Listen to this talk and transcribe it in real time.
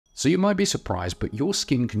So you might be surprised, but your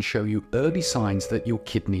skin can show you early signs that your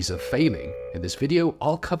kidneys are failing. In this video,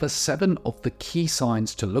 I'll cover 7 of the key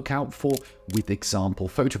signs to look out for with example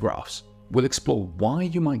photographs. We'll explore why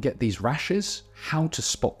you might get these rashes, how to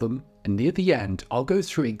spot them, and near the end, I'll go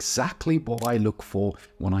through exactly what I look for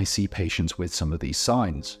when I see patients with some of these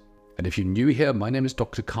signs. And if you're new here, my name is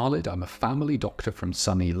Dr. Khalid. I'm a family doctor from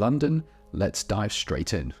sunny London. Let's dive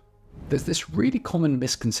straight in. There's this really common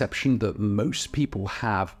misconception that most people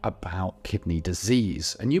have about kidney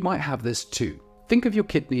disease, and you might have this too. Think of your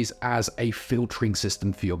kidneys as a filtering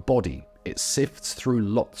system for your body. It sifts through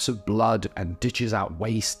lots of blood and ditches out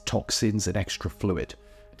waste, toxins, and extra fluid.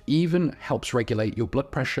 It even helps regulate your blood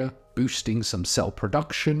pressure, boosting some cell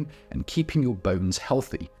production and keeping your bones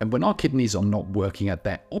healthy. And when our kidneys are not working at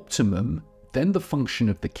their optimum, then the function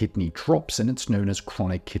of the kidney drops and it's known as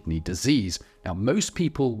chronic kidney disease. Now, most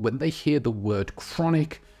people, when they hear the word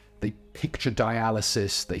chronic, they picture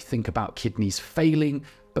dialysis, they think about kidneys failing,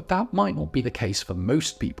 but that might not be the case for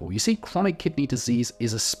most people. You see, chronic kidney disease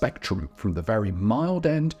is a spectrum from the very mild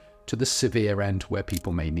end to the severe end where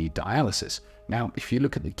people may need dialysis. Now, if you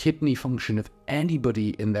look at the kidney function of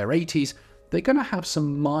anybody in their 80s, they're going to have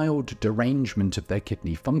some mild derangement of their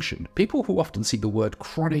kidney function. People who often see the word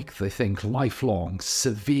chronic, they think lifelong,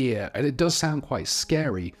 severe, and it does sound quite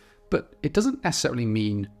scary, but it doesn't necessarily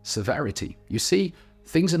mean severity. You see,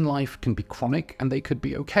 things in life can be chronic and they could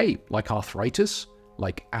be okay, like arthritis,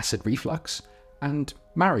 like acid reflux, and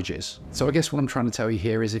marriages. So I guess what I'm trying to tell you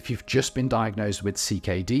here is if you've just been diagnosed with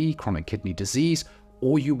CKD, chronic kidney disease,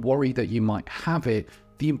 or you worry that you might have it,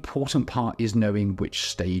 the important part is knowing which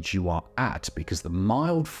stage you are at, because the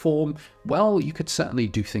mild form, well, you could certainly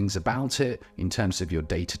do things about it in terms of your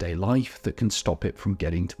day-to-day life that can stop it from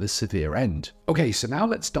getting to the severe end. Okay, so now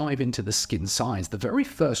let's dive into the skin signs. The very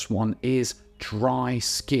first one is dry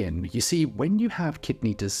skin. You see, when you have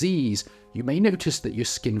kidney disease, you may notice that your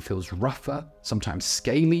skin feels rougher, sometimes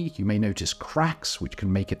scaly. You may notice cracks, which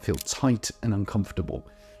can make it feel tight and uncomfortable.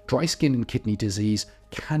 Dry skin in kidney disease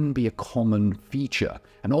can be a common feature,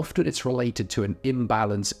 and often it's related to an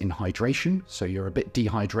imbalance in hydration, so you're a bit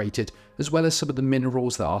dehydrated, as well as some of the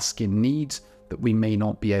minerals that our skin needs that we may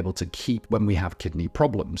not be able to keep when we have kidney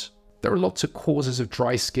problems. There are lots of causes of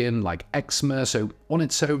dry skin, like eczema, so on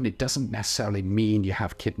its own, it doesn't necessarily mean you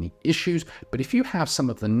have kidney issues, but if you have some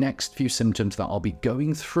of the next few symptoms that I'll be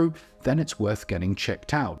going through, then it's worth getting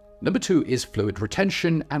checked out. Number 2 is fluid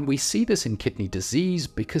retention, and we see this in kidney disease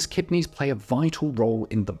because kidneys play a vital role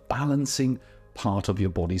in the balancing part of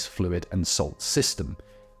your body's fluid and salt system.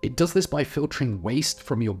 It does this by filtering waste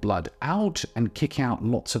from your blood out and kicking out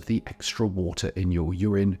lots of the extra water in your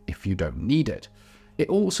urine if you don't need it. It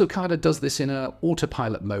also kind of does this in an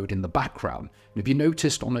autopilot mode in the background. And if you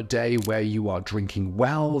noticed on a day where you are drinking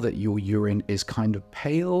well that your urine is kind of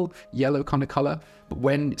pale, yellow kind of color, but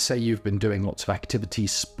when, say, you've been doing lots of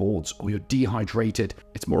activities, sports, or you're dehydrated,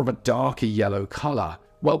 it's more of a darker yellow color.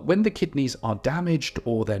 Well, when the kidneys are damaged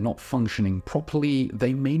or they're not functioning properly,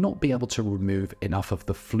 they may not be able to remove enough of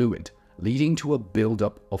the fluid, leading to a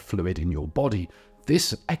buildup of fluid in your body.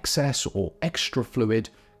 This excess or extra fluid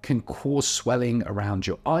can cause swelling around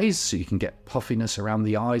your eyes, so you can get puffiness around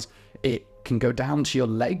the eyes. It can go down to your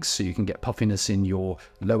legs, so you can get puffiness in your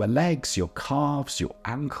lower legs, your calves, your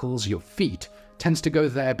ankles, your feet. Tends to go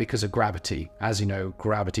there because of gravity. As you know,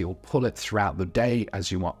 gravity will pull it throughout the day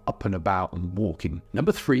as you are up and about and walking.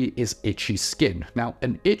 Number 3 is itchy skin. Now,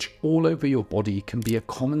 an itch all over your body can be a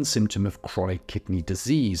common symptom of chronic kidney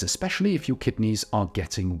disease, especially if your kidneys are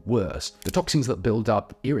getting worse. The toxins that build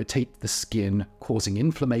up irritate the skin, causing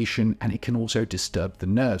inflammation, and it can also disturb the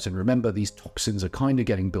nerves. And remember, these toxins are kind of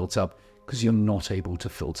getting built up because you're not able to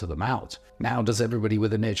filter them out. Now, does everybody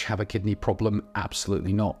with an itch have a kidney problem?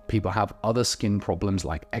 Absolutely not. People have other skin problems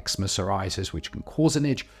like eczema, psoriasis, which can cause an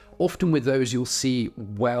itch. Often with those, you'll see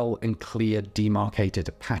well and clear demarcated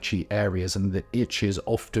patchy areas, and the itch is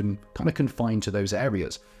often kind of confined to those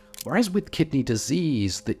areas. Whereas with kidney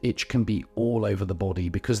disease, the itch can be all over the body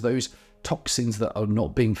because those toxins that are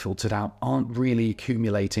not being filtered out aren't really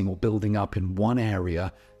accumulating or building up in one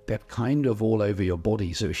area. They're kind of all over your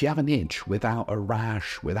body. So if you have an itch without a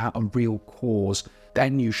rash, without a real cause,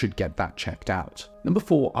 then you should get that checked out. Number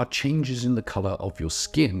 4 are changes in the color of your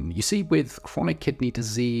skin. You see, with chronic kidney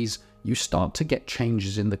disease, you start to get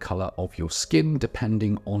changes in the color of your skin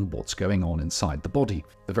depending on what's going on inside the body.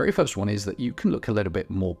 The very first one is that you can look a little bit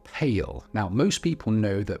more pale. Now, most people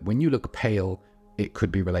know that when you look pale, it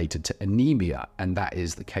could be related to anemia, and that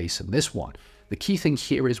is the case in this one. The key thing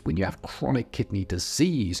here is when you have chronic kidney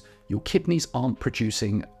disease, your kidneys aren't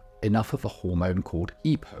producing enough of a hormone called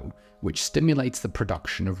EPO, which stimulates the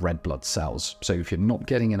production of red blood cells. So if you're not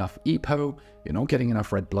getting enough EPO, you're not getting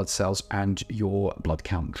enough red blood cells, and your blood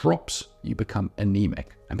count drops, you become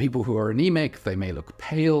anemic. And people who are anemic, they may look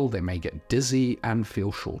pale, they may get dizzy, and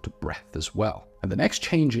feel short of breath as well. And the next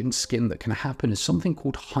change in skin that can happen is something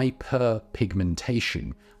called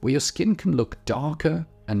hyperpigmentation, where your skin can look darker,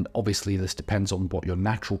 and obviously this depends on what your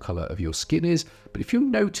natural color of your skin is, but if you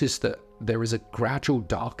notice that there is a gradual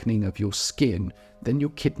darkening of your skin, then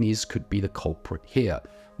your kidneys could be the culprit here.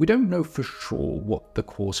 We don't know for sure what the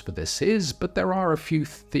cause for this is, but there are a few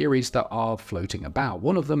theories that are floating about.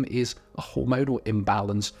 One of them is a hormonal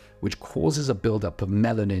imbalance, which causes a buildup of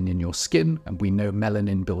melanin in your skin, and we know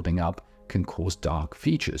melanin building up can cause dark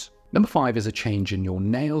features. Number 5 is a change in your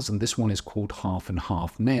nails, and this one is called half and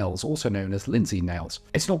half nails, also known as Lindsay nails.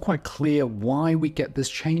 It's not quite clear why we get this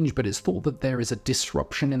change, but it's thought that there is a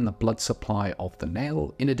disruption in the blood supply of the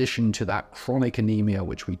nail, in addition to that chronic anemia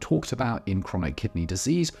which we talked about in chronic kidney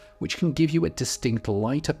disease, which can give you a distinct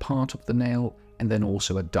lighter part of the nail and then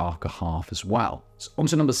also a darker half as well. So on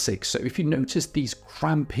to number 6. So if you notice these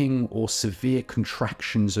cramping or severe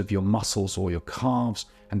contractions of your muscles or your calves,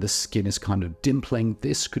 and the skin is kind of dimpling,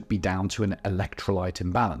 this could be down to an electrolyte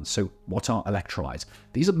imbalance. So what are electrolytes?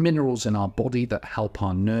 These are minerals in our body that help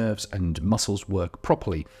our nerves and muscles work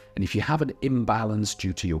properly. And if you have an imbalance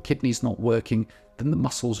due to your kidneys not working, then the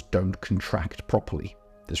muscles don't contract properly.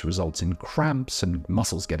 This results in cramps and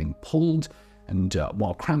muscles getting pulled. And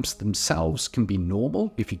while cramps themselves can be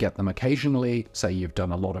normal if you get them occasionally, say you've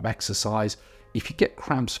done a lot of exercise, if you get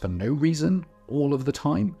cramps for no reason all of the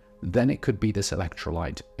time, then it could be this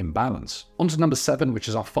electrolyte imbalance. On to number 7, which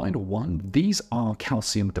is our final one. These are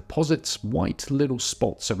calcium deposits, white little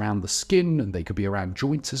spots around the skin, and they could be around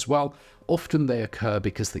joints as well. Often they occur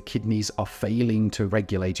because the kidneys are failing to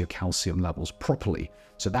regulate your calcium levels properly.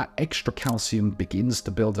 So that extra calcium begins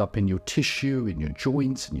to build up in your tissue, in your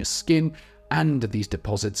joints, in your skin, and these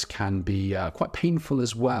deposits can be quite painful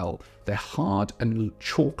as well. They're hard and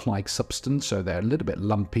chalk-like substance, so they're a little bit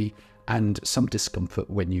lumpy, and some discomfort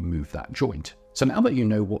when you move that joint. So now that you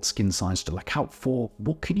know what skin signs to look out for,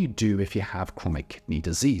 what can you do if you have chronic kidney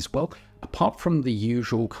disease? Well, apart from the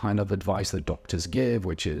usual kind of advice that doctors give,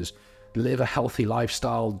 which is live a healthy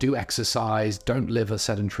lifestyle, do exercise, don't live a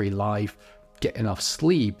sedentary life, get enough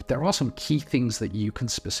sleep, there are some key things that you can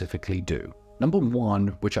specifically do. Number 1,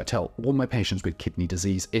 which I tell all my patients with kidney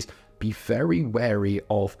disease, is be very wary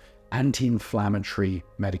of anti-inflammatory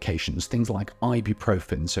medications, things like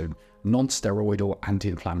ibuprofen, so non-steroidal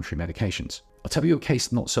anti-inflammatory medications. I'll tell you a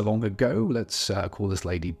case not so long ago. Let's call this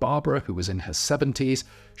lady Barbara, who was in her 70s.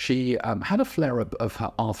 She had a flare-up of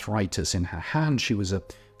her arthritis in her hand. She was a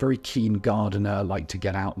very keen gardener, liked to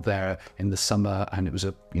get out there in the summer, and it was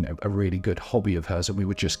a really good hobby of hers, and we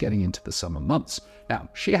were just getting into the summer months. Now,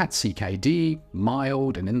 she had CKD,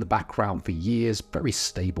 mild, and in the background for years, very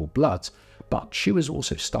stable blood. But she was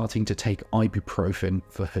also starting to take ibuprofen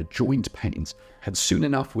for her joint pains. And soon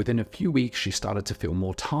enough, within a few weeks, she started to feel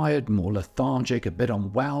more tired, more lethargic, a bit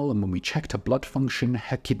unwell, and when we checked her blood function,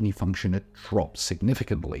 her kidney function had dropped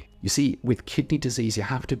significantly. You see, with kidney disease, you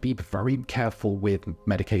have to be very careful with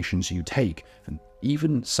medications you take, and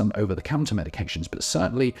even some over-the-counter medications, but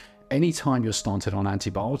certainly anytime you're started on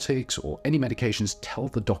antibiotics or any medications, tell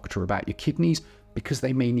the doctor about your kidneys, because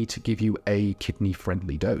they may need to give you a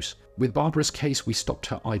kidney-friendly dose. With Barbara's case, we stopped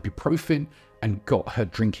her ibuprofen and got her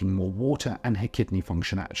drinking more water, and her kidney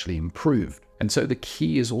function actually improved. And so the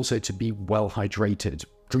key is also to be well hydrated.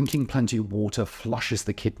 Drinking plenty of water flushes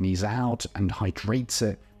the kidneys out and hydrates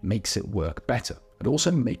it, makes it work better. And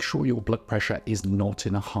also make sure your blood pressure is not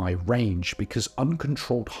in a high range, because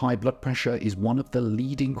uncontrolled high blood pressure is one of the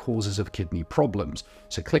leading causes of kidney problems.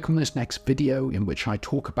 So click on this next video in which I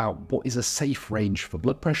talk about what is a safe range for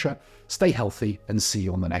blood pressure. Stay healthy and see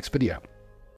you on the next video.